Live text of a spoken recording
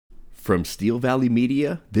From Steel Valley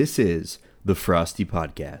Media, this is the Frosty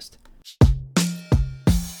Podcast.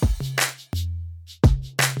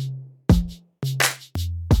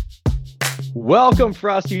 Welcome,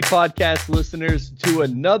 Frosty Podcast listeners, to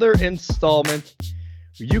another installment.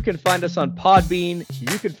 You can find us on Podbean.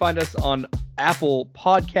 You can find us on Apple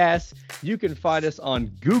Podcasts. You can find us on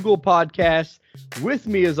Google Podcasts. With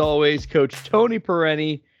me, as always, Coach Tony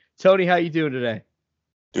Perenni. Tony, how you doing today?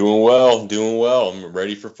 Doing well. I'm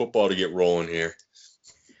ready for football to get rolling here.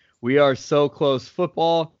 We are so close.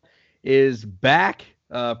 Football is back.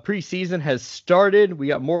 Preseason has started. We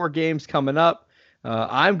got more games coming up.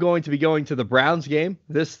 I'm going to be going to the Browns game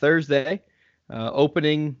this Thursday,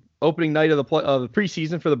 opening night of the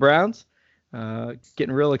preseason for the Browns.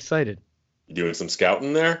 Getting real excited. You doing some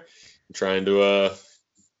scouting there? Trying to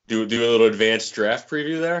do a little advanced draft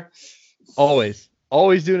preview there?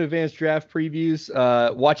 Always doing advanced draft previews.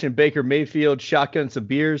 Watching Baker Mayfield shotgun some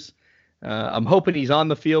beers. I'm hoping he's on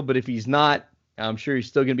the field, but if he's not, I'm sure he's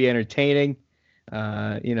still going to be entertaining.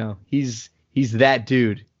 He's that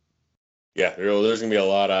dude. Yeah, there's going to be a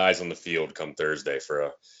lot of eyes on the field come Thursday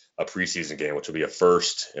for a preseason game, which will be a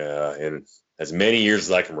first in as many years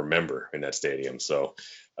as I can remember in that stadium. So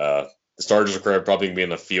the starters are probably going to be in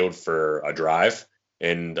the field for a drive,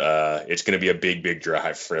 and it's going to be a big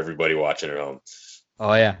drive for everybody watching at home.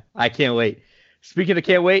 Oh, yeah. I can't wait. Speaking of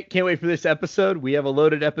can't wait for this episode. We have a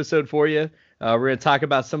loaded episode for you. We're going to talk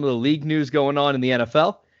about some of the league news going on in the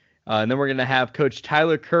NFL. And then we're going to have Coach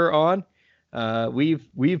Tyler Kerr on.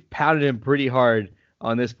 We've pounded him pretty hard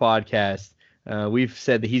on this podcast. We've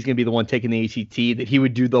said that he's going to be the one taking the ACT, that he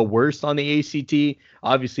would do the worst on the ACT.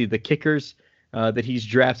 Obviously, the kickers that he's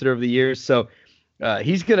drafted over the years. So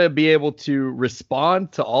he's going to be able to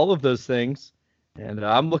respond to all of those things. And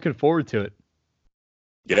I'm looking forward to it.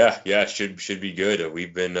 Yeah, should be good.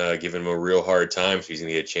 We've been giving him a real hard time. He's going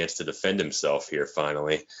to get a chance to defend himself here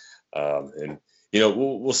finally. And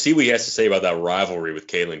we'll see what he has to say about that rivalry with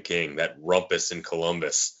Kalen King, that rumpus in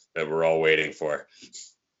Columbus that we're all waiting for.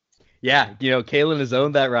 Yeah, Kalen has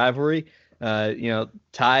owned that rivalry.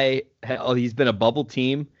 Ty, he's been a bubble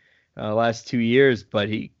team last 2 years, but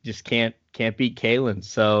he just can't beat Kalen.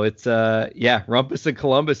 So it's rumpus in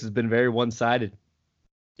Columbus has been very one-sided.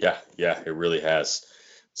 Yeah, it really has.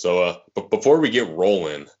 So, but before we get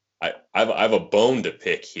rolling, I have a bone to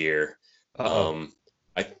pick here.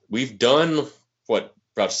 We've done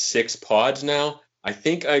about 6 pods now. I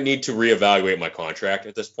think I need to reevaluate my contract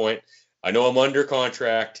at this point. I know I'm under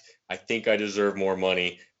contract. I think I deserve more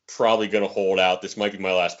money. Probably going to hold out. This might be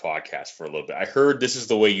my last podcast for a little bit. I heard this is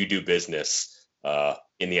the way you do business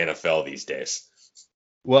in the NFL these days.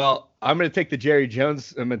 Well, I'm going to take the Jerry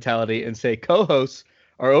Jones mentality and say co-hosts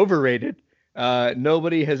are overrated.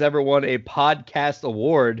 Nobody has ever won a podcast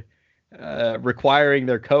award requiring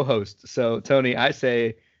their co-host. So, Tony, I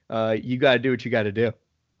say you got to do what you got to do.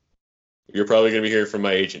 You're probably going to be hearing from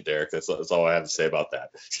my agent, Derek. That's all I have to say about that.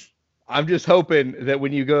 I'm just hoping that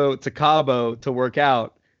when you go to Cabo to work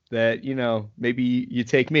out that, maybe you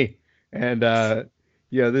take me. And,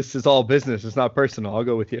 this is all business. It's not personal. I'll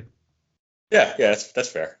go with you. Yeah, that's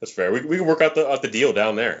fair. That's fair. We can work out the deal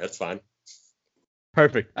down there. That's fine.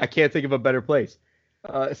 Perfect. I can't think of a better place.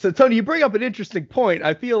 So, Tony, you bring up an interesting point.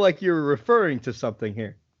 I feel like you're referring to something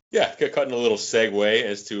here. Yeah, cutting a little segue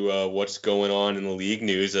as to what's going on in the league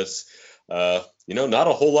news. That's, not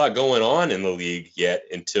a whole lot going on in the league yet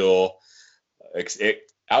until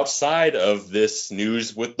outside of this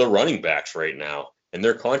news with the running backs right now and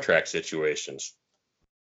their contract situations.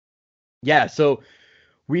 Yeah, so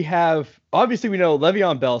we know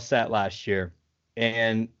Le'Veon Bell sat last year,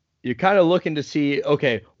 and you're kind of looking to see,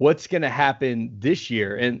 okay, what's going to happen this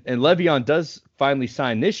year? And Le'Veon does finally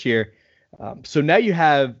sign this year. So now you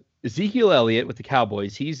have Ezekiel Elliott with the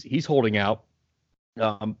Cowboys. He's holding out.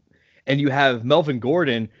 And you have Melvin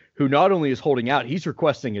Gordon, who not only is holding out, he's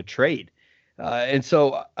requesting a trade. And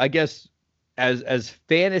so I guess as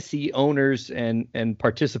fantasy owners and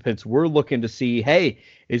participants, we're looking to see, hey,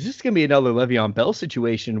 is this going to be another Le'Veon Bell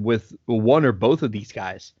situation with one or both of these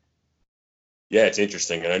guys? Yeah, it's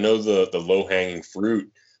interesting. And I know the low-hanging fruit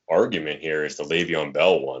argument here is the Le'Veon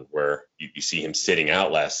Bell one, where you see him sitting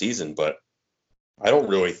out last season, but I don't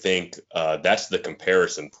really think that's the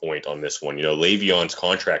comparison point on this one. Le'Veon's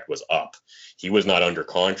contract was up. He was not under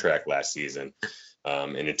contract last season.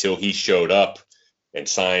 And until he showed up and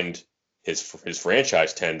signed his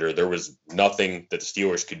franchise tender, there was nothing that the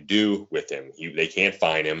Steelers could do with him. They can't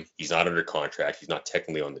fine him. He's not under contract. He's not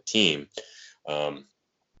technically on the team.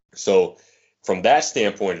 So from that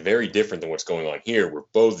standpoint, very different than what's going on here, where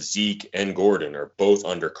both Zeke and Gordon are both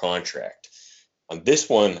under contract. On this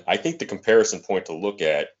one, I think the comparison point to look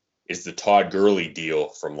at is the Todd Gurley deal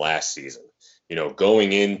from last season.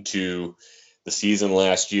 Going into the season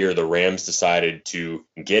last year, the Rams decided to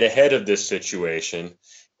get ahead of this situation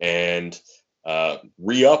and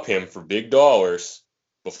re-up him for big dollars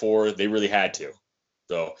before they really had to.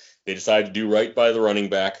 So they decided to do right by the running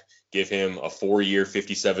back, give him a 4-year,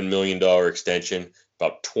 $57 million extension,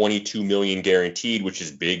 about $22 million guaranteed, which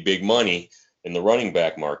is big money in the running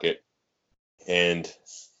back market. And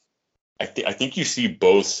I think you see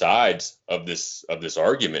both sides of this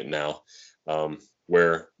argument now,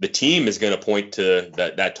 where the team is going to point to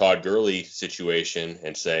that Todd Gurley situation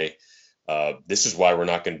and say, this is why we're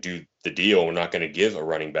not going to do the deal. We're not going to give a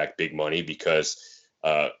running back big money because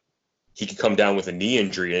he could come down with a knee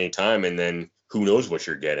injury anytime, and then who knows what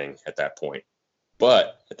you're getting at that point.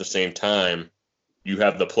 But at the same time, you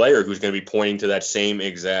have the player who's going to be pointing to that same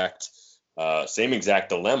exact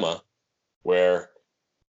dilemma where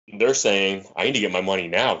they're saying, I need to get my money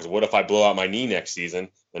now, because what if I blow out my knee next season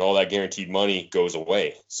and all that guaranteed money goes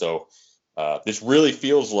away? So this really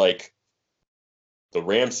feels like the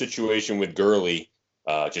Rams situation with Gurley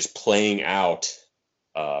just playing out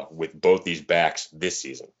with both these backs this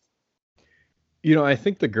season. I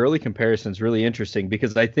think the Gurley comparison is really interesting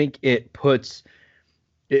because I think it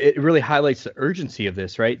really highlights the urgency of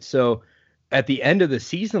this, right? So at the end of the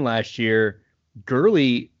season last year,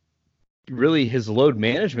 Gurley, really his load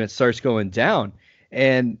management starts going down.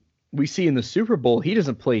 And we see in the Super Bowl, he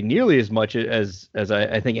doesn't play nearly as much as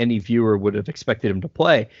I think any viewer would have expected him to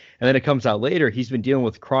play. And then it comes out later, he's been dealing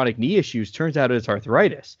with chronic knee issues. Turns out it's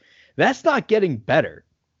arthritis. That's not getting better.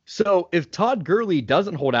 So if Todd Gurley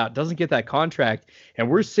doesn't hold out, doesn't get that contract, and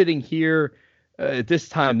we're sitting here at this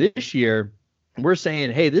time this year, we're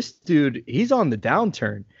saying, hey, this dude, he's on the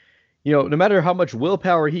downturn. No matter how much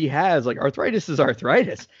willpower he has, like arthritis is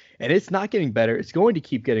arthritis, and it's not getting better. It's going to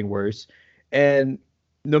keep getting worse. And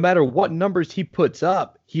no matter what numbers he puts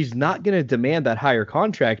up, he's not going to demand that higher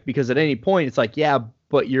contract because at any point it's like, yeah,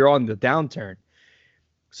 but you're on the downturn.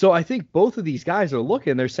 So I think both of these guys are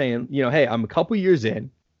looking, they're saying, hey, I'm a couple years in.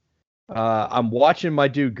 I'm watching my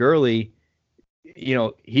dude Gurley.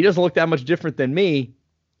 He doesn't look that much different than me,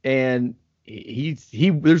 and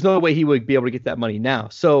there's no way he would be able to get that money now.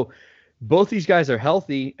 So both these guys are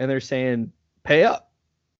healthy, and they're saying pay up.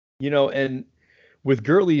 And with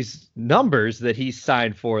Gurley's numbers that he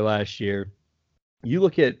signed for last year, you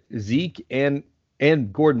look at Zeke and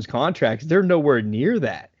Gordon's contracts, they're nowhere near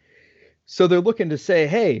that. So they're looking to say,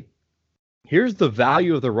 hey, here's the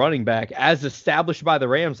value of the running back as established by the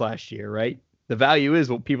Rams last year, right? The value is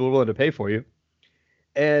what people are willing to pay for you.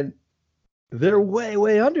 And they're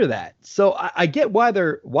way under that. So I get why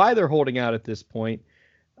they're holding out at this point.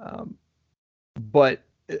 But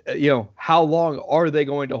how long are they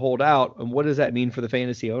going to hold out, and what does that mean for the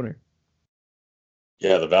fantasy owner?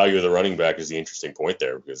 Yeah, the value of the running back is the interesting point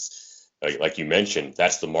there because, like you mentioned,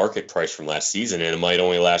 that's the market price from last season, and it might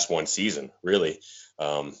only last one season, really.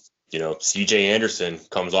 C.J. Anderson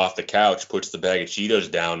comes off the couch, puts the bag of Cheetos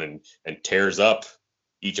down, and tears up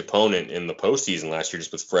each opponent in the postseason last year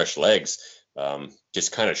just with fresh legs,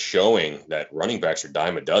 just kind of showing that running backs are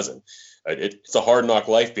dime a dozen. It's a hard knock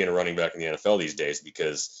life being a running back in the NFL these days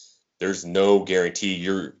because there's no guarantee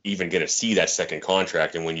you're even going to see that second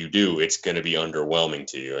contract. And when you do, it's going to be underwhelming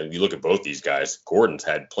to you. And you look at both these guys, Gordon's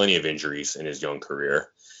had plenty of injuries in his young career.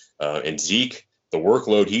 And Zeke, the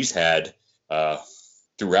workload he's had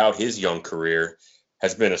throughout his young career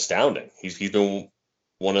has been astounding. He's been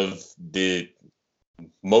one of the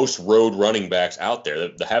most road running backs out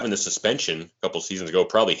there. Having the suspension a couple seasons ago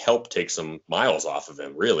probably helped take some miles off of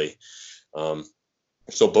him, really.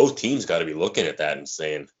 So both teams got to be looking at that and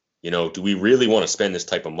saying, do we really want to spend this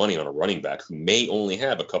type of money on a running back who may only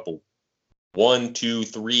have a couple, 1, 2,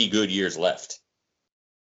 3 good years left?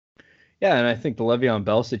 Yeah, and I think the Le'Veon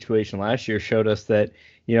Bell situation last year showed us that,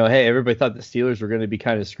 hey, everybody thought the Steelers were going to be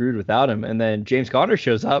kind of screwed without him. And then James Conner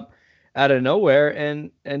shows up out of nowhere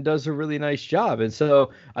and does a really nice job. And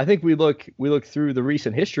so I think we look through the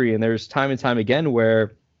recent history, and there's time and time again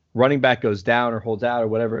where running back goes down or holds out or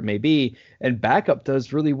whatever it may be, and backup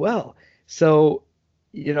does really well. So,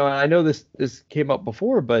 I know this came up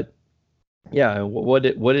before, but yeah, what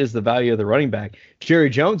is the value of the running back? Jerry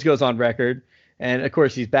Jones goes on record, and of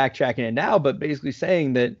course he's backtracking it now, but basically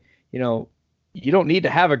saying that, you don't need to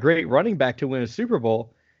have a great running back to win a Super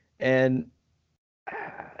Bowl. And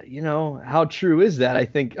how true is that? I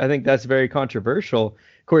think that's very controversial.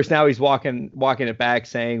 Of course, now he's walking it back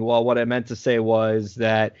saying, well, what I meant to say was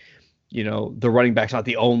that, the running back's not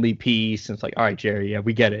the only piece. And it's like, all right, Jerry, yeah,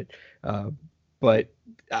 we get it. But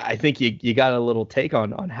I think you got a little take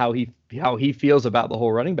on how he feels about the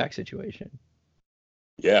whole running back situation.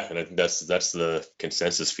 Yeah, and I think that's the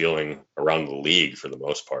consensus feeling around the league for the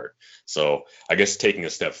most part. So I guess taking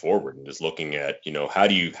a step forward and just looking at, how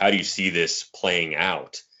do you see this playing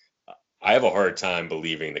out? I have a hard time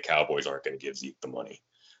believing the Cowboys aren't going to give Zeke the money.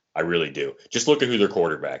 I really do. Just look at who their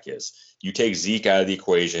quarterback is. You take Zeke out of the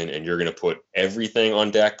equation, and you're going to put everything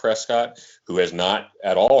on Dak Prescott, who has not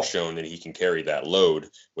at all shown that he can carry that load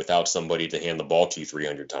without somebody to hand the ball to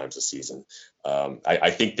 300 times a season.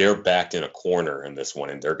 I think they're backed in a corner in this one,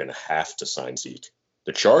 and they're going to have to sign Zeke.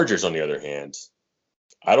 The Chargers, on the other hand,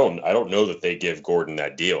 I don't know that they give Gordon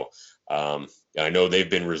that deal. I know they've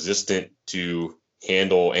been resistant to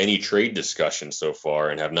handle any trade discussion so far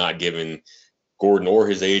and have not given Gordon or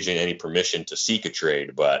his agent any permission to seek a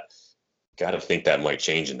trade, but got to think that might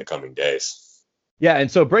change in the coming days. Yeah, and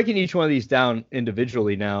so breaking each one of these down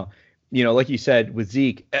individually now, like you said with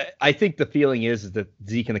Zeke, I think the feeling is that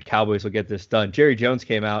Zeke and the Cowboys will get this done. Jerry Jones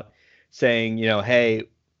came out saying, hey,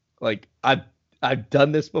 like I've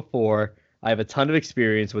done this before. I have a ton of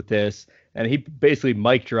experience with this, and he basically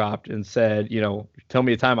mic dropped and said, tell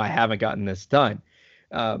me a time I haven't gotten this done.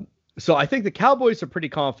 So I think the Cowboys are pretty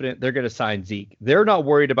confident they're going to sign Zeke. They're not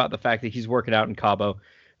worried about the fact that he's working out in Cabo.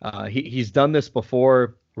 He's done this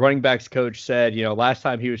before. Running backs coach said, last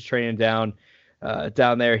time he was training down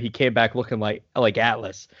there, he came back looking like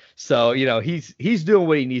Atlas. So he's doing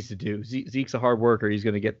what he needs to do. Zeke's a hard worker. He's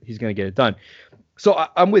gonna get it done. So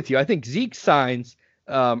I'm with you. I think Zeke signs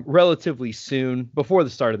relatively soon before the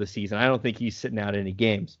start of the season. I don't think he's sitting out any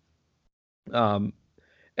games.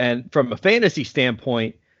 And from a fantasy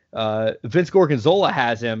standpoint, Vince Gorgonzola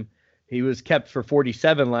has him. He was kept for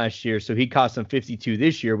 47 last year, so he cost him 52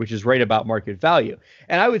 this year, which is right about market value.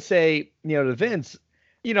 And I would say, to Vince,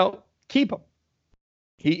 keep him.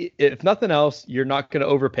 If nothing else, you're not going to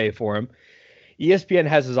overpay for him. ESPN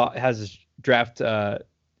has his draft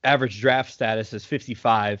average draft status as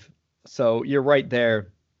 55, so you're right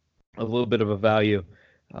there, a little bit of a value.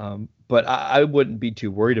 But I wouldn't be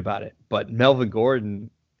too worried about it. But Melvin Gordon,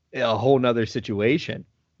 a whole nother situation.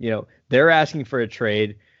 They're asking for a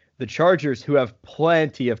trade. The Chargers, who have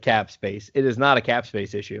plenty of cap space, it is not a cap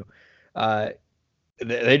space issue.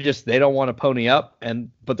 They don't want to pony up,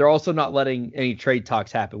 but they're also not letting any trade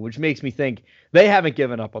talks happen, which makes me think they haven't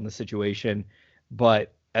given up on the situation.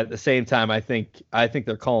 But at the same time, I think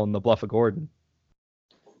they're calling the bluff of Gordon.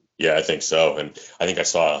 Yeah, I think so. And I think I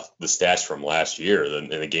saw the stats from last year. In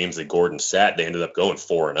the games that Gordon sat, they ended up going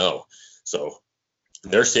 4-0. So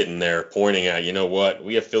they're sitting there pointing at, you know what?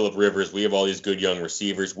 We have Phillip Rivers. We have all these good young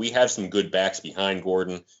receivers. We have some good backs behind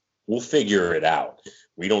Gordon. We'll figure it out.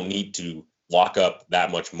 We don't need to lock up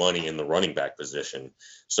that much money in the running back position.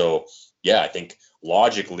 So, yeah, I think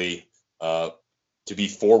logically, to be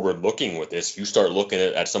forward looking with this, you start looking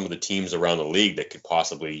at some of the teams around the league that could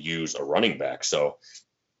possibly use a running back. So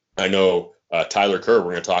I know Tyler Kerr,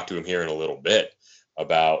 we're going to talk to him here in a little bit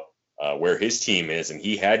about where his team is, and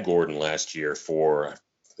he had Gordon last year for,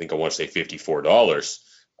 I think I want to say $54.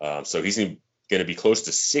 So he's going to be close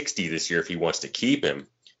to 60 this year if he wants to keep him.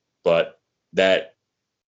 But that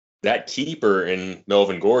keeper in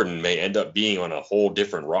Melvin Gordon may end up being on a whole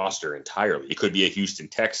different roster entirely. It could be a Houston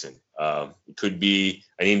Texan. It could be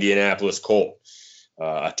an Indianapolis Colt,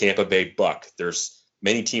 a Tampa Bay Buck. There's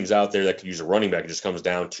many teams out there that could use a running back. It just comes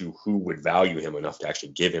down to who would value him enough to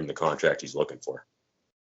actually give him the contract he's looking for.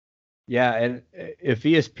 Yeah, and if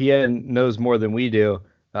ESPN knows more than we do,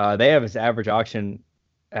 they have his average auction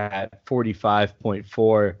at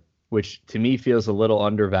 45.4, which to me feels a little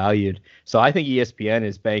undervalued. So I think ESPN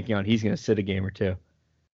is banking on he's going to sit a game or two.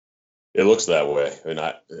 It looks that way. And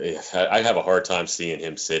I have a hard time seeing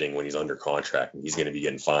him sitting when he's under contract and he's going to be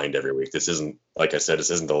getting fined every week. This isn't, like I said, this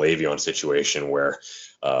isn't the Le'Veon situation where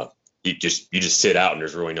you just sit out and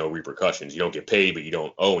there's really no repercussions. You don't get paid, but you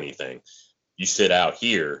don't owe anything. You sit out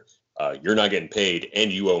here, you're not getting paid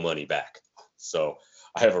and you owe money back. So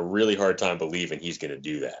I have a really hard time believing he's going to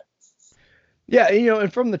do that. Yeah,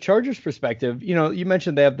 and from the Chargers' perspective, you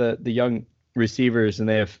mentioned they have the young receivers and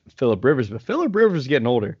they have Phillip Rivers, but Phillip Rivers is getting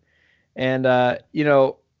older. And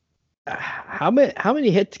how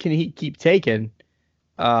many hits can he keep taking?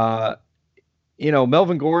 Melvin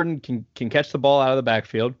Gordon can catch the ball out of the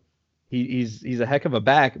backfield. He's a heck of a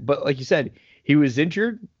back, but like you said, he was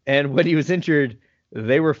injured, and when he was injured,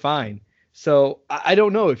 they were fine. So I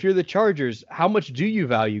don't know, if you're the Chargers, how much do you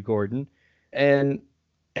value Gordon, and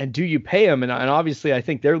do you pay him? And obviously, I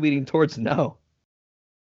think they're leaning towards no.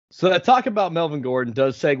 So that talk about Melvin Gordon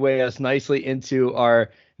does segue us nicely into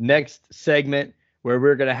our next segment, where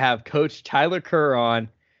we're going to have Coach Tyler Kerr on.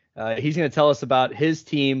 He's going to tell us about his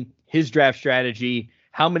team, his draft strategy,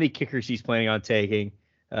 how many kickers he's planning on taking.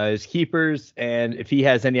 his keepers, and if he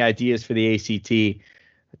has any ideas for the ACT.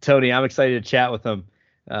 Tony, I'm excited to chat with him.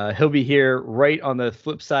 He'll be here right on the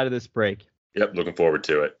flip side of this break. Yep, looking forward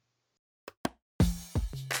to it.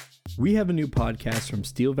 We have a new podcast from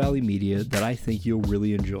Steel Valley Media that I think you'll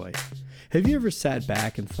really enjoy. Have you ever sat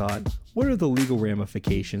back and thought, what are the legal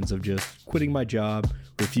ramifications of just quitting my job,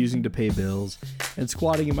 refusing to pay bills, and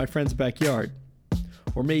squatting in my friend's backyard?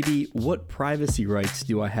 Or maybe, what privacy rights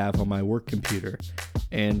do I have on my work computer?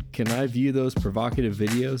 And can I view those provocative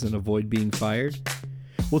videos and avoid being fired?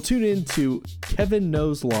 Well, tune in to Kevin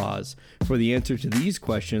Knows Laws for the answer to these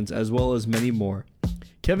questions as well as many more.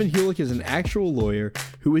 Kevin Hulick is an actual lawyer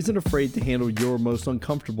who isn't afraid to handle your most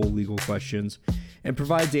uncomfortable legal questions and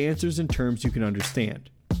provides answers in terms you can understand.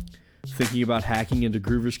 Thinking about hacking into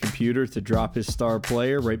Groover's computer to drop his star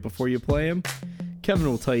player right before you play him? Kevin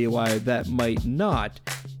will tell you why that might not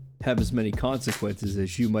have as many consequences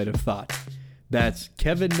as you might have thought. That's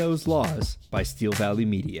Kevin Knows Laws by Steel Valley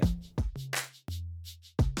Media.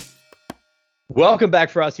 Welcome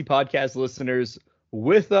back, Frosty Podcast listeners.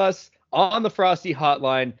 With us on the Frosty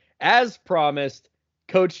Hotline, as promised,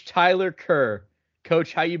 Coach Tyler Kerr.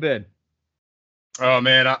 Coach, how you been? Oh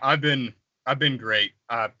man, I've been great.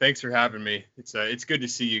 Thanks for having me. It's good to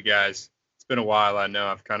see you guys. It's been a while. I know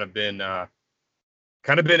I've kind of been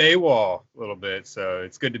AWOL a little bit, so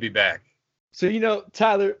it's good to be back. So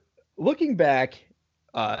Tyler, looking back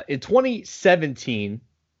in 2017,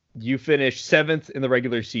 you finished 7th in the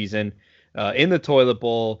regular season. In the toilet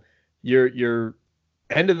bowl, your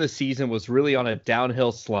end of the season was really on a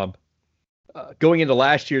downhill slump. Going into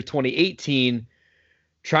last year, 2018,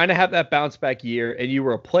 trying to have that bounce back year, and you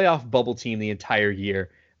were a playoff bubble team the entire year.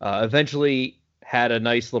 Eventually had a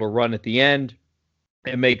nice little run at the end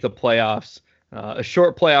and make the playoffs. A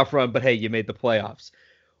short playoff run, but hey, you made the playoffs.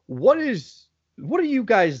 What are you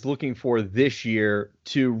guys looking for this year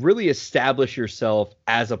to really establish yourself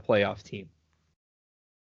as a playoff team?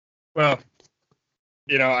 Well,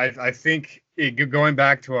 I think going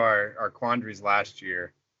back to our quandaries last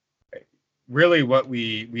year, really what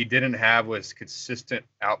we didn't have was consistent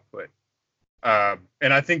output.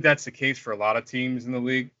 And I think that's the case for a lot of teams in the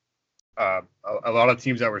league. A lot of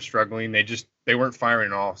teams that were struggling, they weren't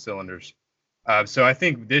firing on all cylinders. So I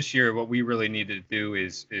think this year what we really need to do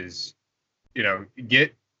is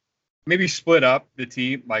get maybe split up the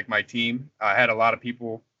team. Like my team, I had a lot of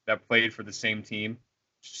people that played for the same team.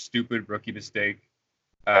 Stupid rookie mistake.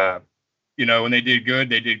 When they did good,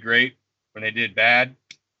 they did great. When they did bad,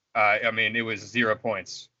 it was 0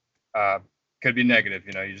 points. Could be negative,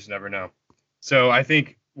 you just never know. So I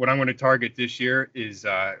think what I'm going to target this year is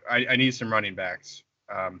I need some running backs.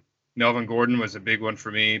 Melvin Gordon was a big one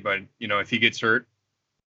for me, but if he gets hurt,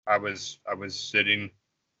 I was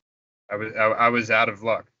out of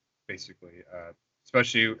luck basically,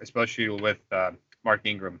 especially with Mark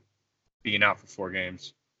Ingram being out for 4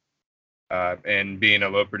 games, and being a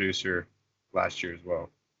low producer last year as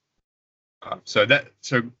well. So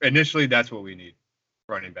initially that's what we need,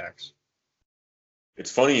 running backs.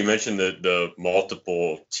 It's funny you mentioned the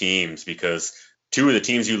multiple teams, because 2 of the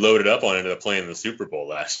teams you loaded up on ended up playing in the Super Bowl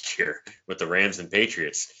last year with the Rams and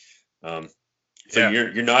Patriots.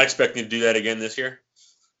 You're not expecting to do that again this year?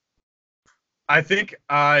 I think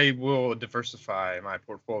I will diversify my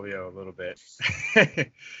portfolio a little bit.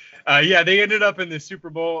 They ended up in the Super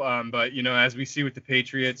Bowl, but as we see with the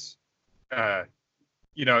Patriots,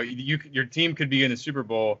 your team could be in the Super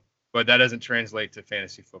Bowl, but that doesn't translate to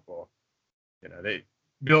fantasy football.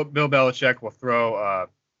 Bill Belichick will throw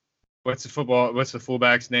what's the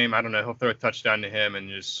fullback's name? I don't know. He'll throw a touchdown to him and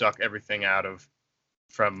just suck everything out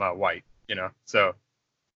from White. So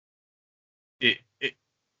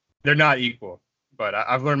they're not equal. But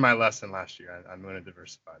I've learned my lesson last year. I'm going to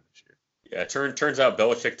diversify this year. Yeah, turns out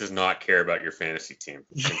Belichick does not care about your fantasy team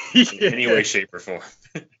in any way, shape, or form.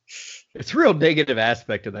 It's a real negative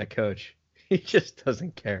aspect of that coach. He just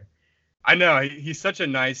doesn't care. I know. He's such a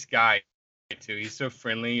nice guy, too. He's so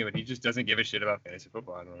friendly, but he just doesn't give a shit about fantasy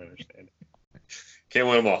football. I don't understand. Can't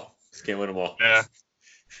win them all. Yeah.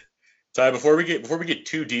 Ty, before we get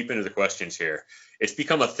too deep into the questions here, it's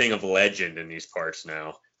become a thing of legend in these parts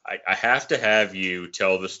now. I have to have you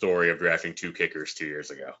tell the story of drafting 2 kickers 2 years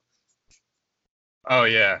ago. Oh,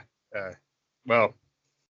 yeah. Well,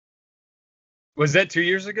 was that 2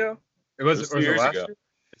 years ago? It was 2 years ago.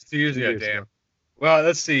 It's 2 years ago, damn. Well,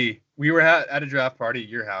 let's see. We were at a draft party at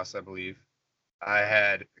your house, I believe. I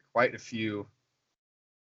had quite a few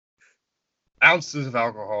ounces of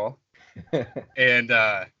alcohol. And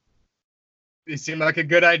it seemed like a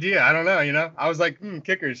good idea. I don't know, I was like,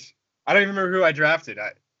 kickers. I don't even remember who I drafted.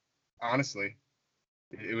 Honestly,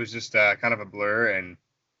 it was just kind of a blur, and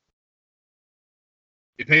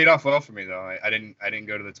It paid off well for me though. I didn't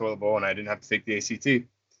go to the toilet bowl and I didn't have to take the ACT.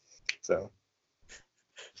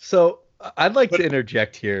 So I'd like to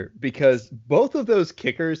interject here because both of those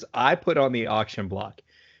kickers I put on the auction block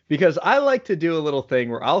because I like to do a little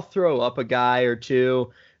thing where I'll throw up a guy or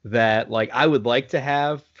two that like I would like to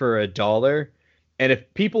have for $1. And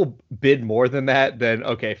if people bid more than that, then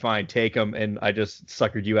okay, fine, take them. And I just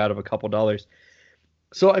suckered you out of a couple dollars.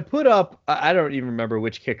 So I put up, I don't even remember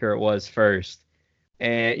which kicker it was first.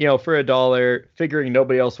 And, for $1, figuring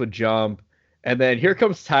nobody else would jump. And then here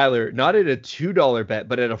comes Tyler, not at a $2 bet,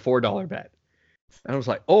 but at a $4 bet. And I was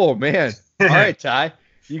like, oh, man. All right, Ty,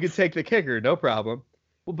 you can take the kicker. No problem.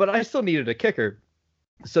 Well, but I still needed a kicker.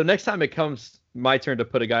 So next time it comes my turn to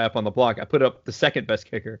put a guy up on the block, I put up the second best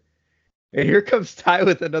kicker. And here comes Ty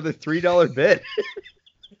with another $3 bid.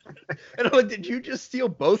 And I'm like, did you just steal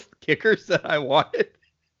both kickers that I wanted?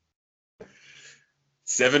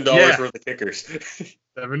 $7 worth of kickers.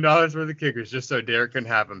 $7 worth of kickers just so Derek couldn't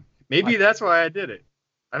have them. Maybe that's why I did it.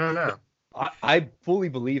 I don't know. I fully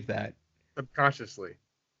believe that. Subconsciously.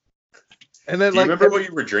 And then, do you remember what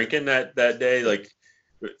you were drinking that day? Like,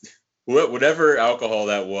 whatever alcohol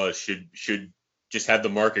that was should just have the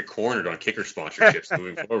market cornered on kicker sponsorships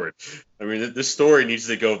moving forward. I mean, this story needs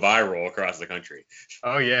to go viral across the country.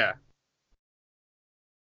 Oh, yeah.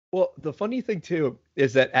 Well, the funny thing, too,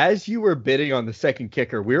 is that as you were bidding on the second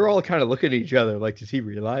kicker, we were all kind of looking at each other like, does he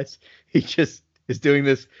realize he just is doing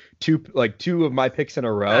this two of my picks in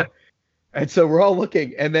a row? And so we're all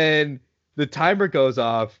looking, and then the timer goes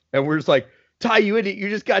off, and we're just like, Ty, you idiot, you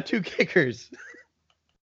just got 2 kickers.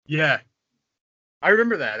 Yeah. I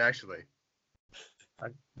remember that, actually.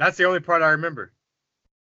 That's the only part I remember.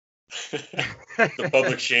 The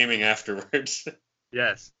public shaming afterwards.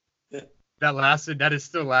 Yes. That is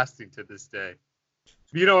still lasting to this day.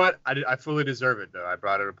 You know what? I fully deserve it, though. I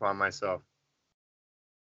brought it upon myself.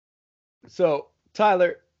 So,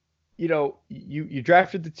 Tyler, you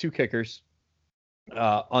drafted the 2 kickers.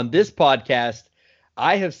 On this podcast,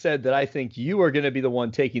 I have said that I think you are going to be the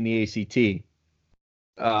one taking the ACT.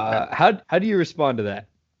 How do you respond to that?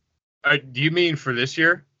 Do you mean for this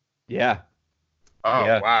year? Yeah. Oh,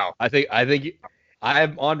 yeah. Wow. I think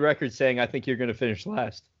I'm on record saying I think you're going to finish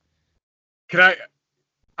last. I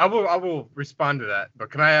will respond to that, but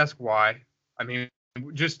can I ask why? I mean,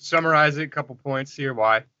 just summarize it, a couple points here.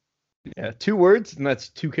 Why? Yeah, 2 words, and that's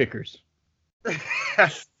 2 kickers.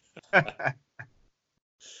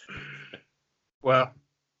 Well,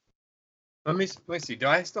 let me see. Do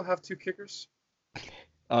I still have 2 kickers?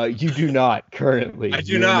 You do not currently. I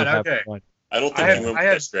do not. Okay. I don't think you went with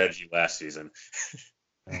that strategy last season.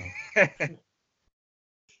 I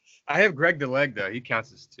have Greg the Leg, though. He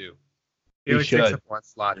counts as 2. He only should. takes up 1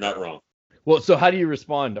 slot. You're not wrong. Well, so how do you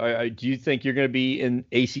respond? Do you think you're going to be in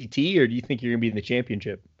ACT, or do you think you're going to be in the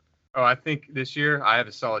championship? Oh, I think this year I have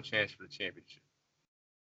a solid chance for the championship.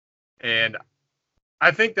 And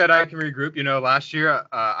I think that I can regroup. Last year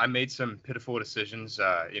I made some pitiful decisions.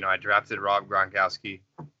 I drafted Rob Gronkowski.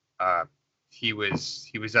 He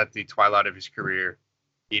was at the twilight of his career.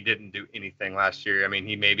 He didn't do anything last year. I mean,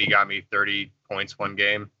 he maybe got me 30 points one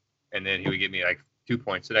game, and then he would give me like 2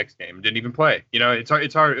 points the next game. Didn't even play. It's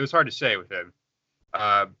hard. It was hard to say with him.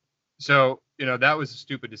 So that was a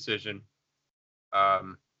stupid decision.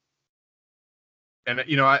 And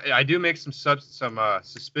I do make some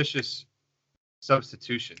suspicious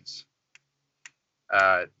substitutions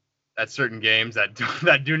at certain games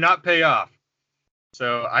that do not pay off.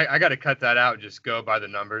 So I got to cut that out and just go by the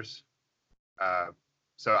numbers.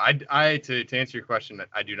 So to answer your question,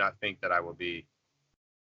 I do not think that I will be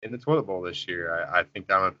in the toilet bowl this year. I think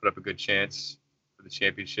that I'm going to put up a good chance for the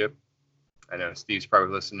championship. I know Steve's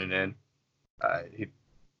probably listening in.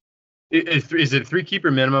 Is it a 3 keeper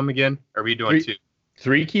minimum again? Or are we doing 2?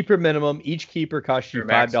 3 keeper minimum. Each keeper costs you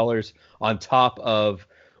 $5 on top of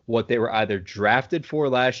what they were either drafted for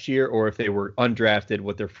last year, or if they were undrafted,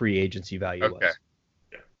 what their free agency value was.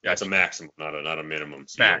 Yeah, it's a maximum, not a minimum.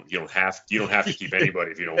 So you don't have to keep anybody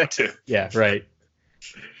if you don't want to. Yeah, right.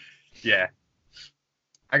 Yeah.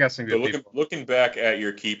 I got some good people. Looking back at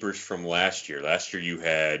your keepers from last year you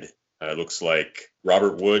had looks like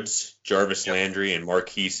Robert Woods, Jarvis Landry, and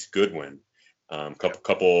Marquise Goodwin.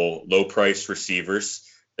 Couple low price receivers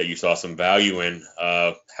that you saw some value in.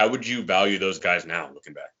 How would you value those guys now,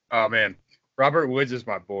 looking back? Oh man, Robert Woods is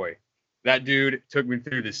my boy. That dude took me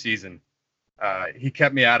through the season. He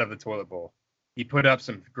kept me out of the toilet bowl. He put up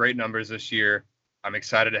some great numbers this year. I'm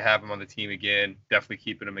excited to have him on the team again. Definitely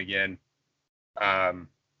keeping him again.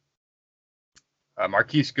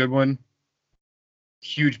 Marquise Goodwin,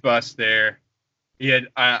 huge bust there.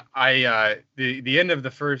 The end of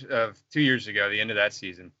the first of 2 years ago, the end of that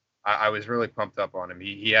season, I was really pumped up on him.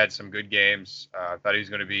 He had some good games. I thought he was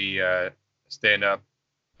going to be stand up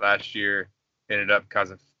last year. Ended up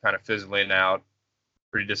kind of fizzling out.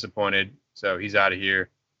 Pretty disappointed. So he's out of here.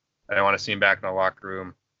 I don't want to see him back in the locker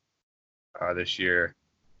room this year.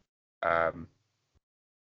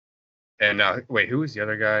 Wait, who was the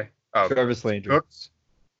other guy? Oh, Travis Landry. Cooks.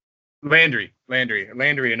 Landry,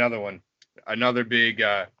 another one. Another big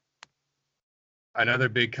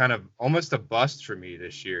kind of almost a bust for me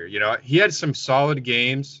this year. You know, he had some solid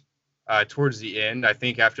games towards the end. I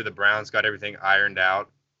think after the Browns got everything ironed out.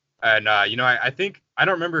 And, I think I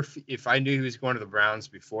don't remember if I knew he was going to the Browns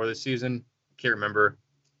before the season. I can't remember.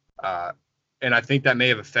 And I think that may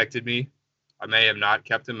have affected me. I may have not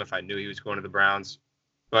kept him if I knew he was going to the Browns.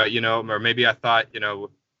 But, or maybe I thought,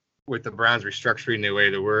 with the Browns restructuring the way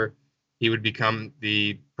they were, he would become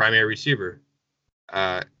the primary receiver.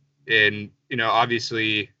 And,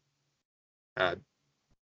 obviously,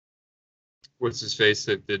 what's his face?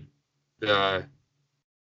 The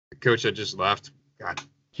coach that just left. God.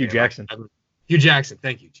 Hugh Jackson. Hugh Jackson.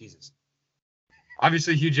 Thank you. Jesus.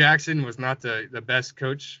 Obviously, Hugh Jackson was not the best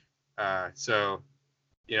coach. So,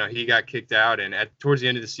 he got kicked out. And towards the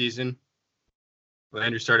end of the season,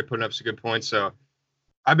 Landry started putting up some good points. So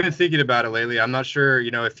I've been thinking about it lately. I'm not sure,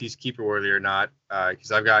 if he's keeper worthy or not.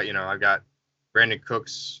 Because I've got Brandon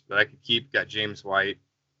Cooks that I could keep. Got James White.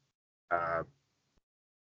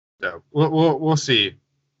 So we'll see.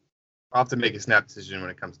 I'll have to make a snap decision when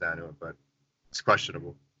it comes down to it, but it's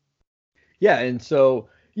questionable. Yeah, and so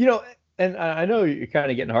and I know you're kind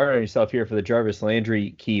of getting hard on yourself here for the Jarvis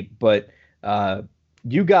Landry keep, but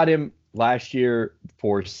you got him last year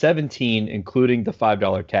for 17, including the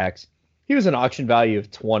 $5 tax. He was an auction value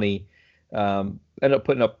of 20. Ended up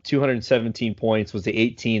putting up 217 points, was the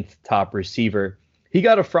 18th top receiver. He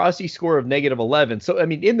got a Frosty score of -11. So, I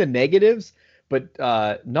mean, in the negatives, but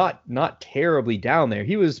not terribly down there.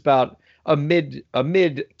 He was about a mid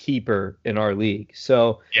keeper in our league.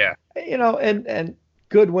 So, yeah, and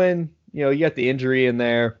Goodwin, you got the injury in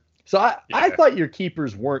there. So I thought your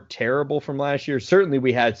keepers weren't terrible from last year. Certainly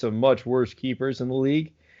we had some much worse keepers in the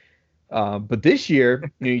league. But this year,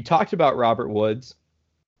 you talked about Robert Woods.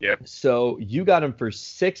 Yep. So you got him for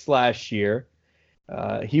 6 last year.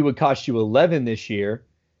 He would cost you 11 this year.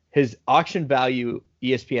 His auction value,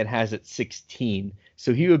 ESPN has at 16.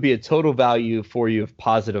 So he would be a total value for you of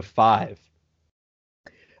 +5.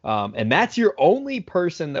 And that's your only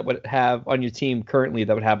person that would have on your team currently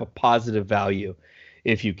that would have a positive value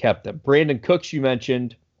if you kept them. Brandon Cooks, you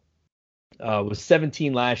mentioned, was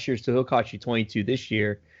 17 last year, so he'll cost you 22 this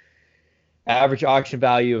year. Average auction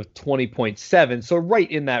value of 20.7. So right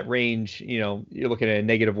in that range, you're looking at a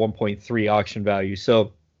 -1.3 auction value.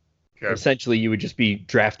 So essentially you would just be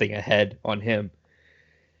drafting ahead on him.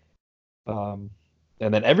 And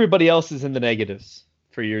then everybody else is in the negatives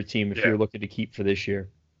for your team if you're looking to keep for this year.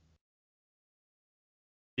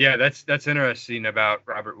 Yeah, that's interesting about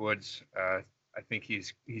Robert Woods. I think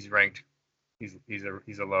he's ranked. He's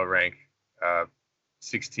a low rank.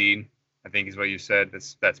 16, I think is what you said.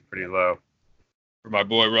 That's pretty low for my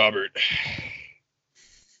boy Robert.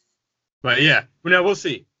 But yeah, we'll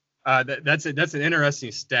see. That's an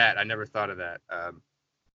interesting stat. I never thought of that.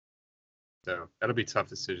 So that'll be a tough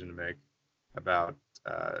decision to make about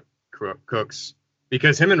Cooks,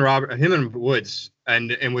 because him and Woods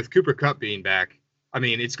and with Cooper Kupp being back, I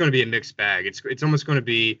mean, it's going to be a mixed bag. It's almost going to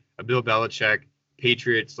be a Bill Belichick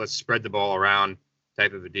Patriots, let's spread the ball around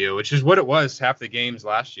type of a deal, which is what it was half the games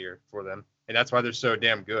last year for them, and that's why they're so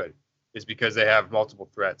damn good, is because they have multiple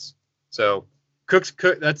threats. So Cooks,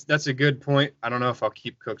 that's a good point. I don't know if I'll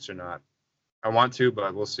keep Cooks or not. I want to,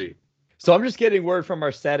 but we'll see. So I'm just getting word from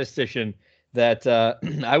our statistician that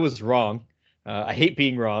I was wrong. I hate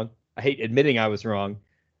being wrong. I hate admitting I was wrong,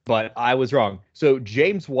 but I was wrong. So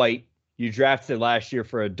James White, you drafted last year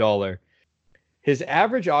for $1. His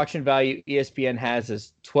average auction value ESPN has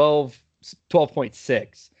is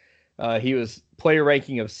 12.6. He was player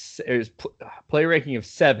ranking of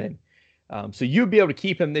 7. So you'd be able to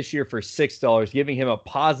keep him this year for $6, giving him a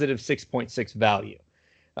positive 6.6 value.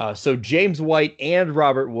 So James White and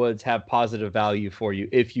Robert Woods have positive value for you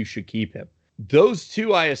if you should keep him. Those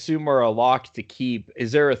two, I assume, are a lock to keep.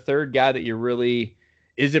 Is there a third guy that you're really?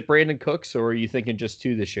 Is it Brandon Cooks, or are you thinking just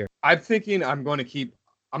 2 this year? I'm thinking I'm going to keep.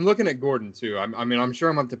 I'm looking at Gordon too. I'm sure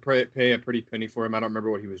I'm going to pay a pretty penny for him. I don't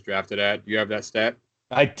remember what he was drafted at. Do you have that stat?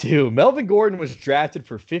 I do. Melvin Gordon was drafted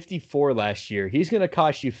for 54 last year. He's going to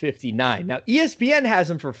cost you 59. Now ESPN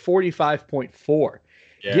has him for 45.4,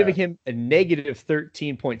 giving him a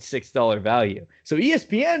 -$13.6 value. So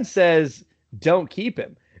ESPN says don't keep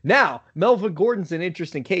him. Now, Melvin Gordon's an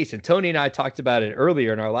interesting case, and Tony and I talked about it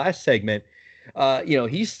earlier in our last segment.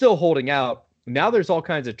 He's still holding out. Now there's all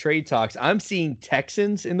kinds of trade talks. I'm seeing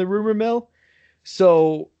Texans in the rumor mill.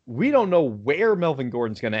 So we don't know where Melvin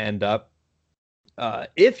Gordon's going to end up,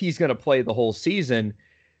 if he's going to play the whole season.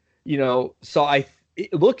 So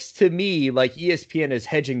it looks to me like ESPN is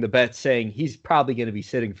hedging the bet, saying he's probably going to be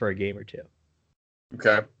sitting for a game or two.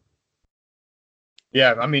 Okay.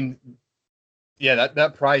 Yeah, I mean, yeah,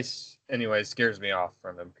 that price anyway scares me off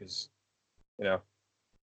from him because,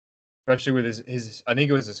 especially with his I think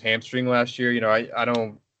it was his hamstring last year. I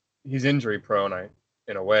don't. He's injury prone.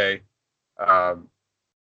 In a way.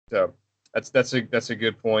 So that's a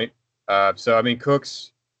good point. So I mean,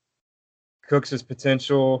 Cooks is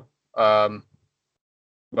potential.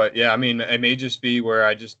 But yeah, I mean, it may just be where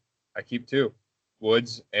I keep two,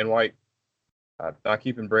 Woods and White. Not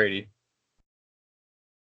keeping Brady.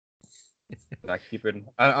 Not keeping.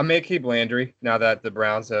 I may keep Landry now that the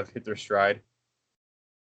Browns have hit their stride.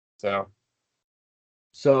 So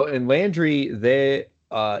in Landry, the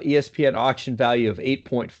ESPN auction value of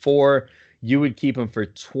 8.4, you would keep him for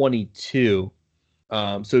 22.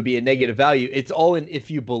 So it'd be a negative value. It's all in if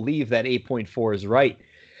you believe that 8.4 is right.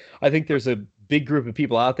 I think there's a big group of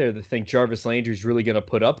people out there that think Jarvis Landry is really going to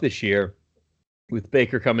put up this year. With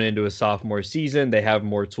Baker coming into a sophomore season, they have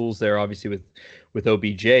more tools there, obviously, with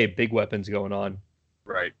OBJ, big weapons going on.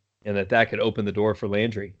 Right. And that could open the door for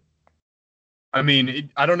Landry. I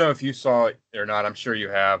mean, I don't know if you saw it or not. I'm sure you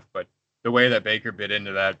have, but the way that Baker bit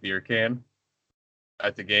into that beer can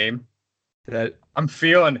at the game, that I'm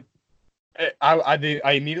feeling. I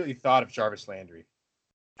immediately thought of Jarvis Landry.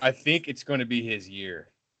 I think it's going to be his year.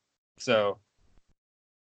 So,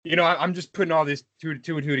 I'm just putting all this two and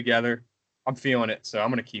two together. I'm feeling it, so I'm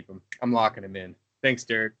going to keep him. I'm locking him in. Thanks,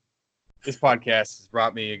 Derek. This podcast has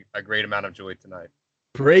brought me a great amount of joy tonight.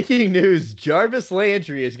 Breaking news: Jarvis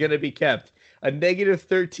Landry is going to be kept, a negative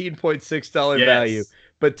 $13.6 value,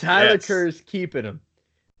 but Tyler Kerr is keeping him.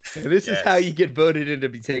 And this is how you get voted in to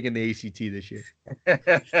be taking the ACT this year.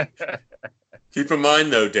 Keep in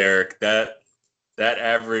mind, though, Derek, that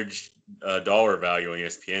average dollar value on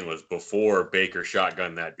ESPN was before Baker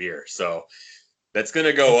shotgunned that beer. So that's going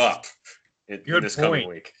to go up in this coming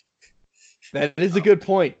week. That is a good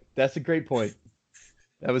point. That's a great point.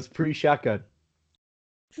 That was pre-shotgun.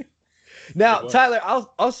 Now, Tyler,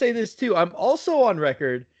 I'll say this too. I'm also on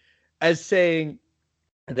record as saying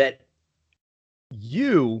that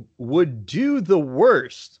you would do the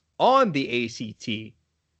worst on the ACT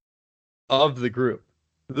of the group.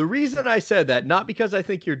 The reason I said that, not because I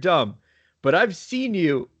think you're dumb, but I've seen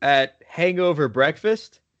you at hangover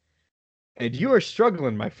breakfast, and you are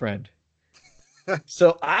struggling, my friend.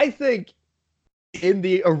 So I think in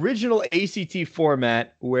the original ACT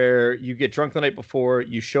format where you get drunk the night before,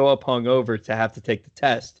 you show up hungover to have to take the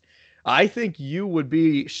test, I think you would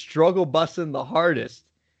be struggle busting the hardest,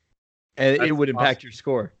 and it would impact your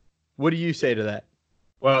score. What do you say to that?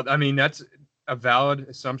 Well, I mean, that's a valid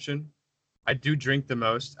assumption. I do drink the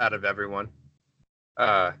most out of everyone.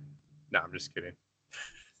 No, I'm just kidding.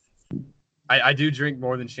 I do drink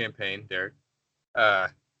more than champagne, Derek. Yeah.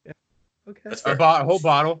 Okay. A whole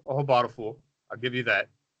bottle full. I'll give you that.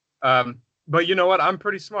 But you know what? I'm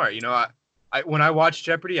pretty smart. I when I watch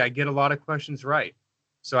Jeopardy, I get a lot of questions right.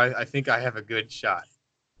 So I think I have a good shot.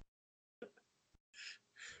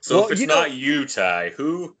 So if it's not you, Ty,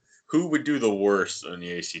 who would do the worst on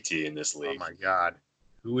the ACT in this league? Oh my God.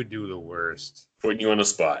 Who would do the worst? Putting you on the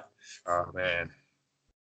spot. Oh man.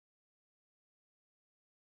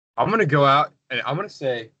 I'm gonna go out and I'm gonna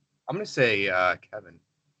say Kevin.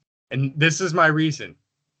 And this is my reason.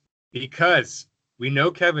 Because we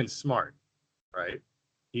know Kevin's smart, right?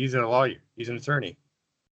 He's a lawyer. He's an attorney.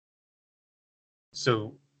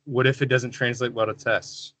 So what if it doesn't translate well to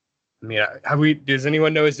tests? I mean, does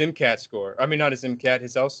anyone know his MCAT score? I mean, not his MCAT,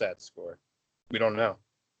 his LSAT score. We don't know.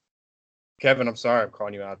 Kevin, I'm sorry. I'm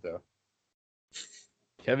calling you out, though.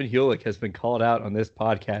 Kevin Hewlick has been called out on this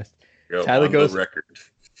podcast. Tyler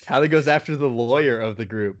goes after the lawyer of the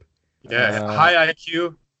group. Yeah, high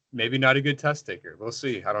IQ. Maybe not a good test taker. We'll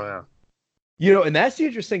see. I don't know. And that's the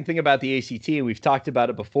interesting thing about the ACT, and we've talked about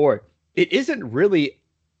it before. It isn't really,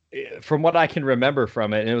 from what I can remember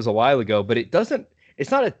from it, and it was a while ago, but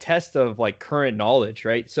it's not a test of like current knowledge,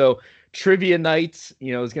 right? So trivia nights,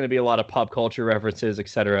 there's going to be a lot of pop culture references,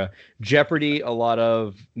 etc. Jeopardy, a lot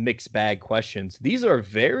of mixed bag questions. These are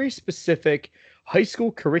very specific high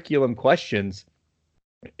school curriculum questions.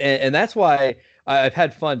 And that's why I've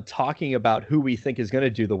had fun talking about who we think is going to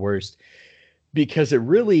do the worst, because it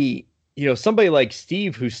really somebody like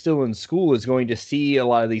Steve who's still in school is going to see a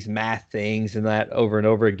lot of these math things and that over and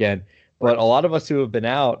over again. But a lot of us who have been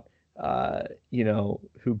out,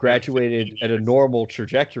 who graduated at a normal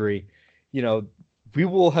trajectory, we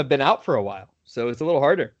will have been out for a while. So it's a little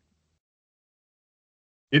harder.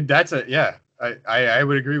 I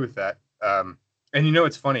would agree with that. And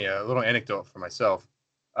it's funny, a little anecdote for myself.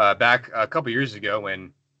 Back a couple years ago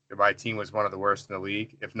when my team was one of the worst in the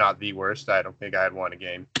league, if not the worst, I don't think I had won a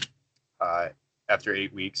game after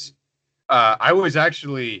 8 weeks. I was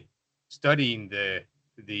actually studying the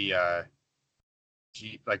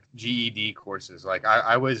GED courses. Like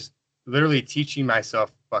I was literally teaching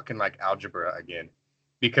myself fucking like algebra again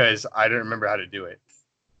because I didn't remember how to do it.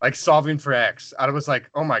 Like solving for X. I was like,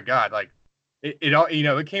 oh my God, like it all,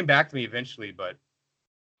 it came back to me eventually, but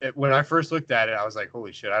when I first looked at it, I was like,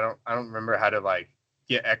 holy shit, I don't remember how to like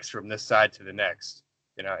get X from this side to the next.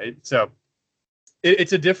 It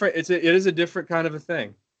is a different kind of a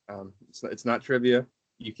thing. It's not trivia.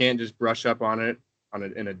 You can't just brush up on it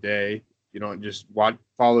in a day. You don't just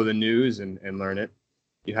follow the news and learn it.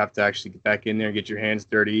 You have to actually get back in there, get your hands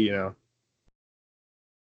dirty, learn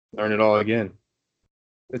it all again.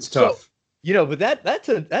 It's tough. So, but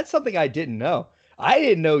that's something I didn't know. I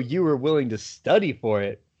didn't know you were willing to study for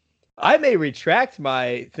it. I may retract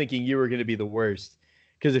my thinking you were going to be the worst.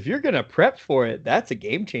 Because if you're going to prep for it, that's a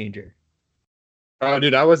game changer. Oh,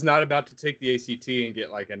 dude, I was not about to take the ACT and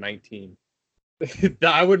get like a 19.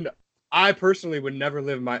 I personally would never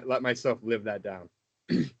let myself live that down.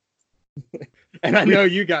 And I know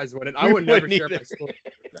you guys wouldn't. I would never share my story.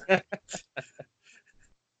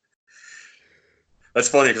 That's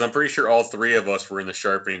funny because I'm pretty sure all three of us were in the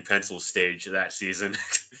sharpening pencil stage that season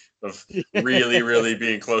of really, really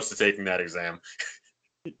being close to taking that exam.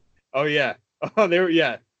 Oh yeah. Oh,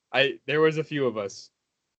 there was a few of us.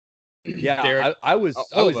 Yeah, I was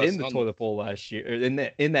in the toilet bowl last year.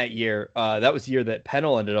 In that year, that was the year that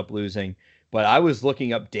Pennell ended up losing. But I was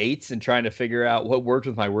looking up dates and trying to figure out what worked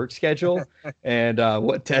with my work schedule and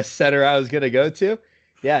what test center I was going to go to.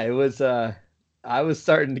 Yeah, it was. I was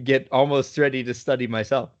starting to get almost ready to study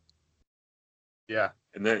myself. Yeah,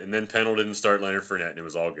 and then Pennell didn't start Leonard Fournette, and it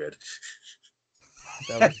was all good.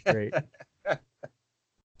 That was great.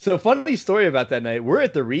 So, funny story about that night. We're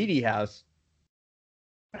at the Reedy house.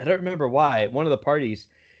 I don't remember why, at one of the parties.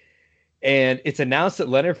 And it's announced that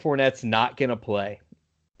Leonard Fournette's not going to play.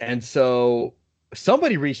 And so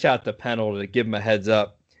somebody reached out to Pennell to give him a heads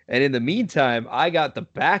up. And in the meantime, I got the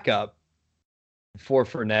backup for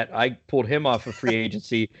Fournette. I pulled him off of free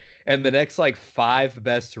agency. And the next, 5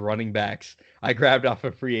 best running backs I grabbed off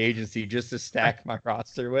of free agency just to stack my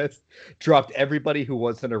roster with. Dropped everybody who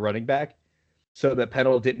wasn't a running back, so that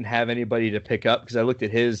Pennell didn't have anybody to pick up, because I looked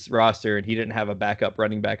at his roster and he didn't have a backup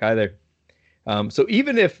running back either. So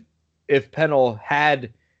even if Pennell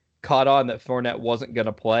had caught on that Fournette wasn't going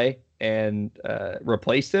to play and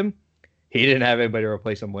replaced him, he didn't have anybody to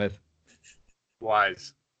replace him with.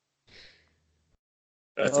 Wise.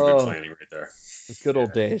 That's a good planning right there. The good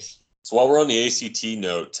old days. So while we're on the ACT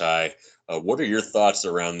note, Ty, what are your thoughts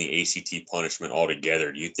around the ACT punishment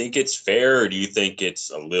altogether? Do you think it's fair, or do you think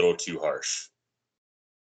it's a little too harsh?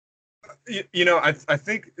 I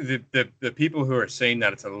think the people who are saying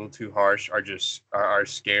that it's a little too harsh are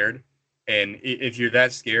scared. And if you're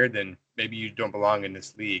that scared, then maybe you don't belong in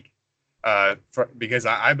this league. Because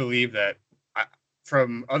I believe that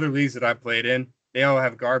from other leagues that I've played in, they all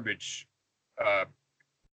have garbage.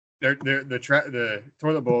 The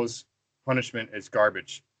toilet bowl's punishment is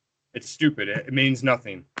garbage. It's stupid. It means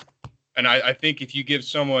nothing. And I think if you give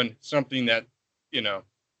someone something that,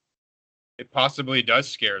 it possibly does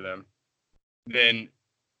scare them, then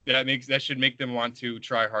that should make them want to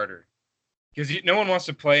try harder. Because no one wants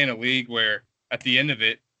to play in a league where at the end of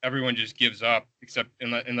it, everyone just gives up, except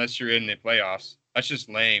unless you're in the playoffs. That's just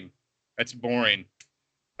lame. That's boring.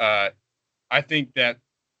 I think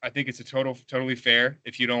it's totally fair.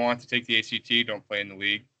 If you don't want to take the ACT, don't play in the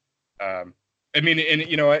league. And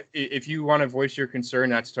you know what? If you want to voice your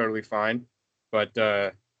concern, that's totally fine.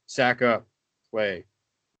 But sack up, play,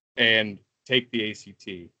 and take the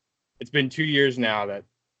ACT. It's been 2 years now that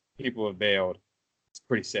people have bailed. It's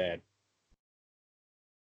pretty sad.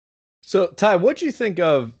 So, Ty, what do you think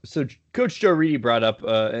of? So, Coach Joe Reedy brought up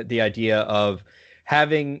the idea of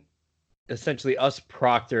having essentially us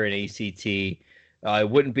proctor an ACT. It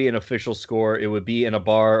wouldn't be an official score. It would be in a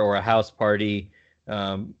bar or a house party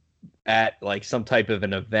at some type of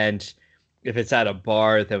an event. If it's at a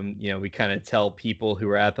bar, then we kind of tell people who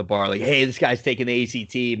are at the bar, hey, this guy's taking the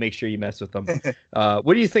ACT. Make sure you mess with them.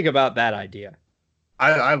 What do you think about that idea?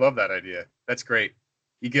 I love that idea. That's great.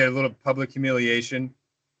 You get a little public humiliation.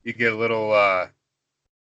 You get a little.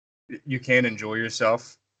 You can enjoy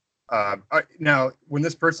yourself. Now, when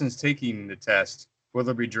this person's taking the test, will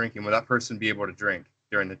they be drinking? Will that person be able to drink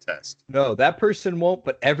during the test? No, that person won't,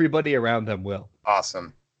 but everybody around them will.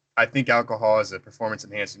 Awesome. I think alcohol is a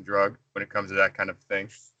performance-enhancing drug when it comes to that kind of thing.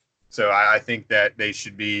 So I think that they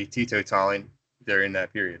should be teetotaling during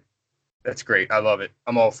that period. That's great. I love it.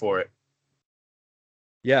 I'm all for it.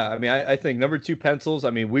 Yeah, I mean, I think number 2 pencils.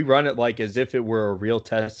 I mean, we run it like as if it were a real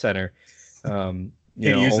test center. Can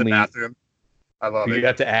you use the bathroom? I love it. You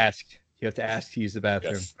have to ask. You have to ask to use the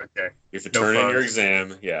bathroom. Yes. Okay. You have to turn in your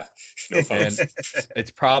exam. Yeah. No phones. And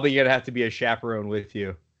it's probably gonna have to be a chaperone with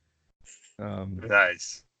you.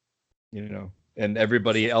 Nice. You know, and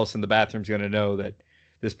everybody else in the bathroom's gonna know that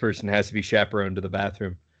this person has to be chaperoned to the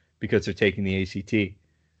bathroom because they're taking the ACT.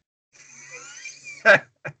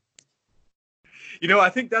 You know,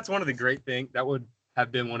 I think that's one of the great things. That would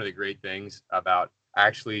have been one of the great things about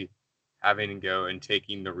actually having to go and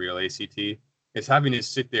taking the real ACT is having to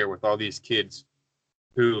sit there with all these kids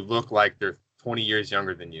who look like they're 20 years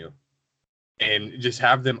younger than you and just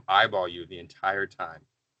have them eyeball you the entire time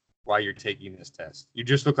while you're taking this test. You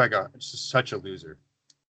just look like such a loser.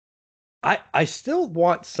 I still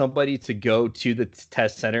want somebody to go to the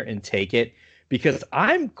test center and take it because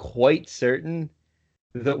I'm quite certain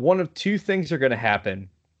that one of 2 things are going to happen.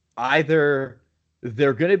 Either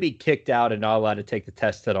they're going to be kicked out and not allowed to take the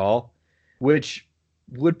test at all, which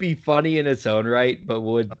would be funny in its own right, but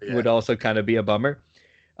would also kind of be a bummer.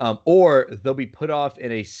 Or they'll be put off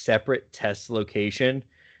in a separate test location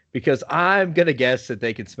because I'm going to guess that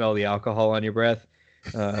they can smell the alcohol on your breath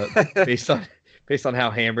based on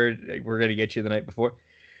how hammered we're going to get you the night before.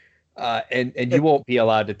 And you won't be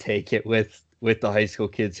allowed to take it with the high school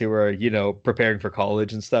kids who are, you know, preparing for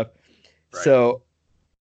college and stuff. Right. So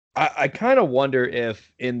I kind of wonder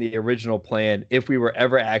if in the original plan, if we were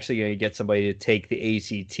ever actually going to get somebody to take the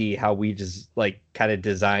ACT, how we just like kind of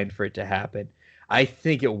designed for it to happen. I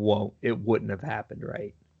think it wouldn't have happened.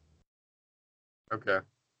 Right. Okay.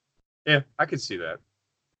 Yeah, I could see that.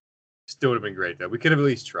 Still would have been great though. We could have at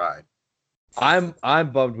least tried. I'm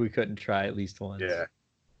bummed we couldn't try at least once. Yeah.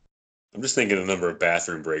 I'm just thinking the number of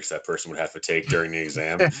bathroom breaks that person would have to take during the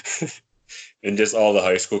exam. And just all the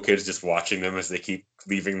high school kids just watching them as they keep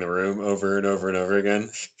leaving the room over and over and over again.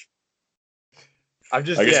 I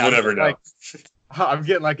guess we'll never know. I'm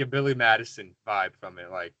getting like a Billy Madison vibe from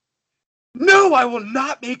it. Like, no, I will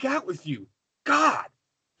not make out with you. God.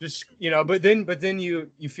 Just, you know, but then you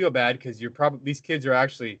feel bad because these kids are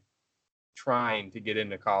actually trying to get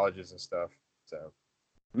into colleges and stuff. So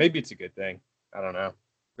maybe it's a good thing. I don't know.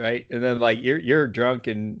 Right. And then like you're drunk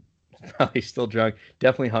and probably still drunk,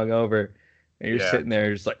 definitely hungover. And you're sitting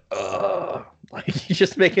there just like, ugh. Like you're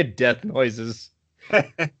just making death noises.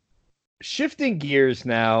 Shifting gears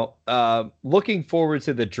now, looking forward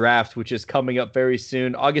to the draft, which is coming up very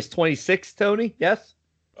soon. August 26th, Tony? Yes?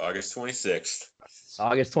 August 26th.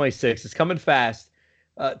 August 26th. It's coming fast.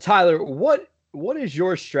 Tyler, what is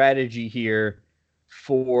your strategy here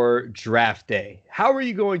for draft day? How are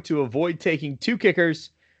you going to avoid taking 2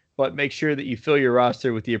 kickers, but make sure that you fill your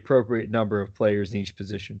roster with the appropriate number of players in each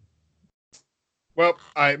position? Well,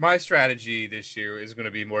 my strategy this year is going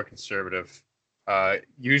to be more conservative.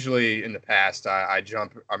 Usually in the past, I'm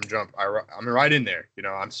right in there. You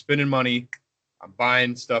know, I'm spending money, I'm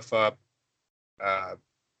buying stuff up,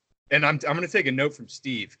 and I'm going to take a note from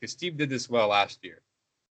Steve because Steve did this well last year.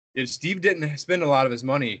 If Steve didn't spend a lot of his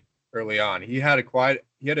money early on, he had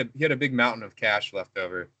a big mountain of cash left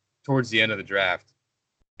over towards the end of the draft,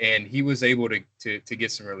 and he was able to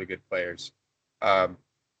get some really good players.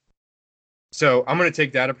 So I'm going to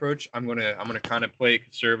take that approach. I'm going to kind of play it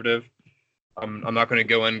conservative. I'm not going to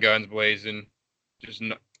go in guns blazing.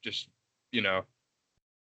 Just you know,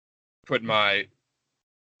 putting my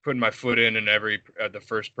foot in the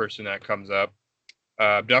first person that comes up.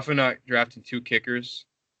 Definitely not drafting 2 kickers.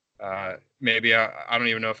 Maybe I don't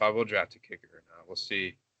even know if I will draft a kicker or not. We'll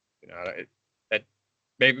see. You know,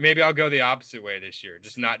 maybe I'll go the opposite way this year.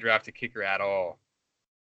 Just not draft a kicker at all.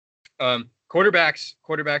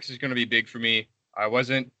 Quarterbacks is going to be big for me. I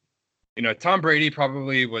wasn't, you know, Tom Brady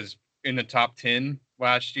probably was in the top 10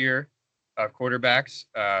 last year of quarterbacks,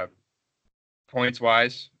 points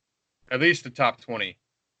wise, at least the top 20.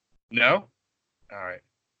 No? All right.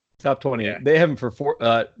 Top 20. Yeah. They have him for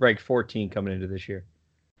ranked 14 coming into this year.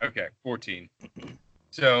 Okay, 14.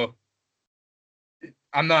 So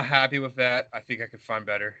I'm not happy with that. I think I could find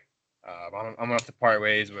better. I'm going to have to part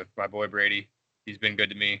ways with my boy Brady. He's been good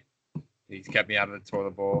to me. He's kept me out of the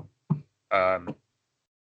toilet bowl. I'm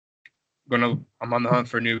on the hunt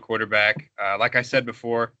for a new quarterback. Like I said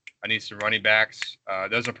before, I need some running backs.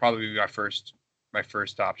 Those will probably be my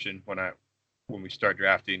first option when we start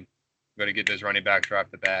drafting. I'm going to get those running backs right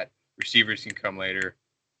off the bat. Receivers can come later.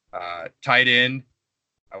 Tight end.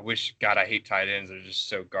 I hate tight ends. They're just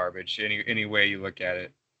so garbage. Any way you look at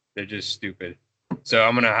it, they're just stupid. So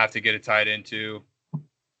I'm going to have to get a tight end too.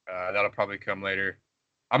 That'll probably come later.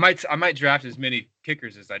 I might draft as many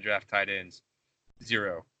kickers as I draft tight ends.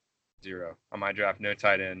 Zero. I might draft no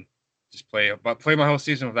tight end. Just play my whole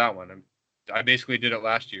season with that one. I basically did it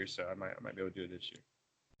last year, so I might be able to do it this year.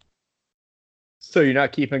 So you're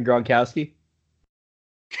not keeping Gronkowski?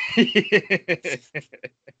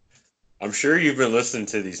 I'm sure you've been listening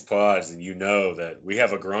to these pods and you know that we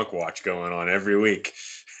have a Gronk watch going on every week.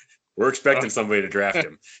 We're expecting somebody to draft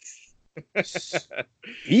him.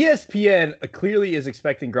 ESPN clearly is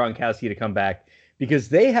expecting Gronkowski to come back because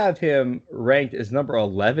they have him ranked as number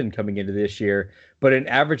 11 coming into this year, but an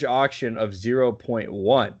average auction of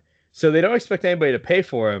 0.1. So they don't expect anybody to pay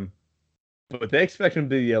for him, but they expect him to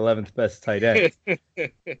be the 11th best tight end.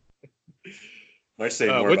 Might say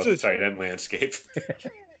more about the tight end landscape.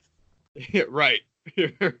 Right.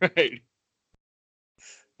 Right.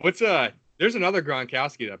 There's another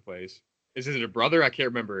Gronkowski that plays. Is it a brother? I can't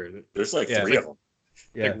remember. There's like three of them.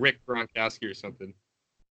 Yeah. Like Rick Gronkowski or something.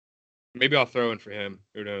 Maybe I'll throw in for him.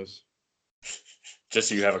 Who knows? Just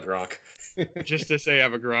so you have a Gronk. Just to say I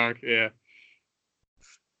have a Gronk, yeah.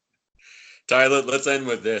 Tyler, let's end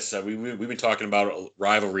with this. We've been talking about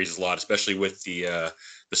rivalries a lot, especially with the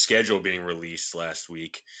schedule being released last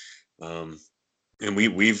week. And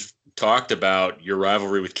we've talked about your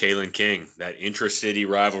rivalry with Kalen King, that intra-city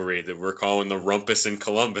rivalry that we're calling the Rumpus in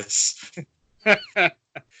Columbus.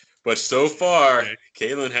 But so far,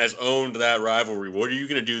 Kalen has owned that rivalry. What are you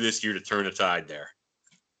going to do this year to turn a tide there?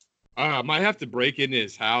 I might have to break into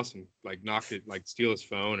his house and knock it, steal his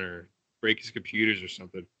phone or break his computers or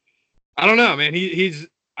something. I don't know, man. He's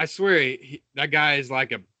I swear that guy is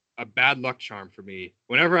like a bad luck charm for me.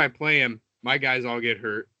 Whenever I play him, my guys all get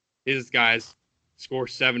hurt. His guys score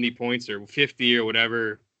 70 points or 50 or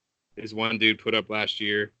whatever his one dude put up last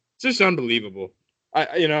year. It's just unbelievable.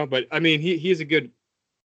 But I mean, he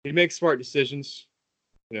makes smart decisions,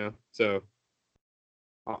 so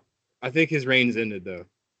I think his reign's ended though.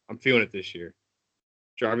 I'm feeling it this year.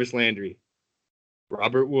 Jarvis Landry,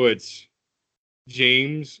 Robert Woods,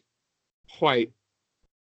 James White.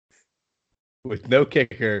 With no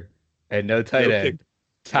kicker and no tight end,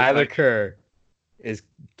 Tyler Kerr is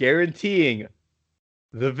guaranteeing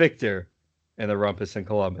the victor in the Rumpus in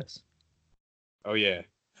Columbus. Oh, yeah.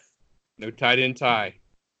 No tight end Ty.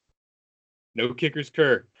 No kickers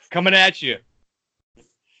Kerr. Coming at you.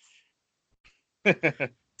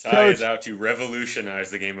 Ty is out to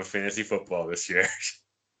revolutionize the game of fantasy football this year.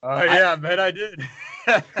 I bet I did.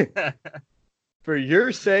 For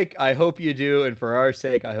your sake, I hope you do, and for our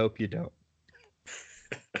sake, I hope you don't.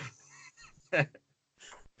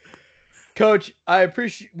 Coach,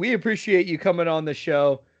 we appreciate you coming on the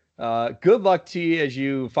show. Good luck to you as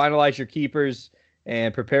you finalize your keepers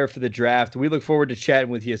and prepare for the draft. We look forward to chatting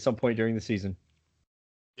with you at some point during the season.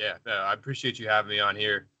 Yeah, I appreciate you having me on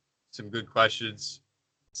here. Some good questions.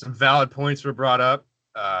 Some valid points were brought up.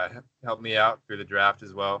 Helped me out through the draft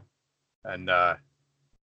as well. And,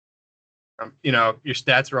 your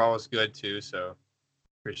stats are always good too, so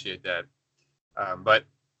appreciate that. But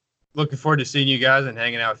looking forward to seeing you guys and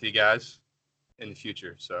hanging out with you guys in the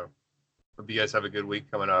future. So hope you guys have a good week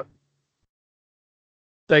coming up.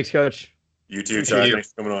 Thanks, Coach. You too, Ty.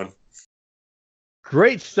 Thanks for coming on.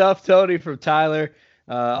 Great stuff, Tony, from Tyler.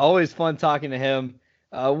 Always fun talking to him.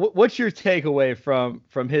 What's your takeaway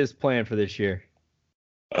from his plan for this year?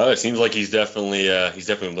 It seems like he's definitely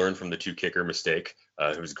learned from the two kicker mistake.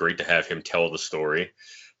 It was great to have him tell the story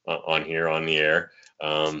on the air.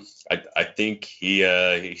 I think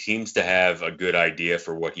he seems to have a good idea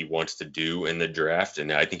for what he wants to do in the draft,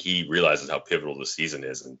 and I think he realizes how pivotal the season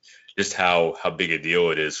is and just how big a deal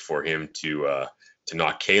it is for him to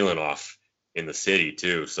knock Kalen off in the city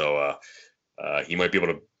too. So he might be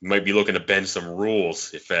looking to bend some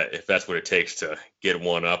rules if that's what it takes to get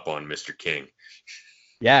one up on Mr. King.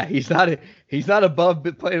 Yeah, he's not above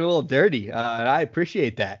playing a little dirty. And I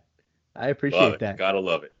appreciate that. Gotta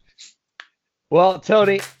love it. Well,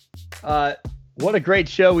 Tony, what a great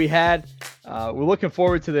show we had. We're looking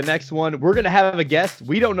forward to the next one. We're going to have a guest.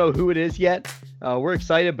 We don't know who it is yet. We're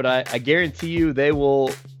excited, but I guarantee you they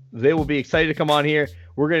will be excited to come on here.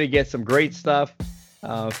 We're going to get some great stuff.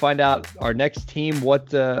 Find out our next team, what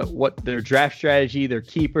their draft strategy, their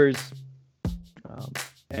keepers,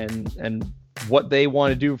 and what they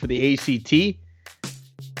want to do for the ACT.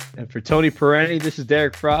 And for Tony Perenni, this is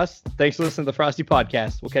Derek Frost. Thanks for listening to the Frosty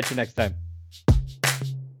Podcast. We'll catch you next time.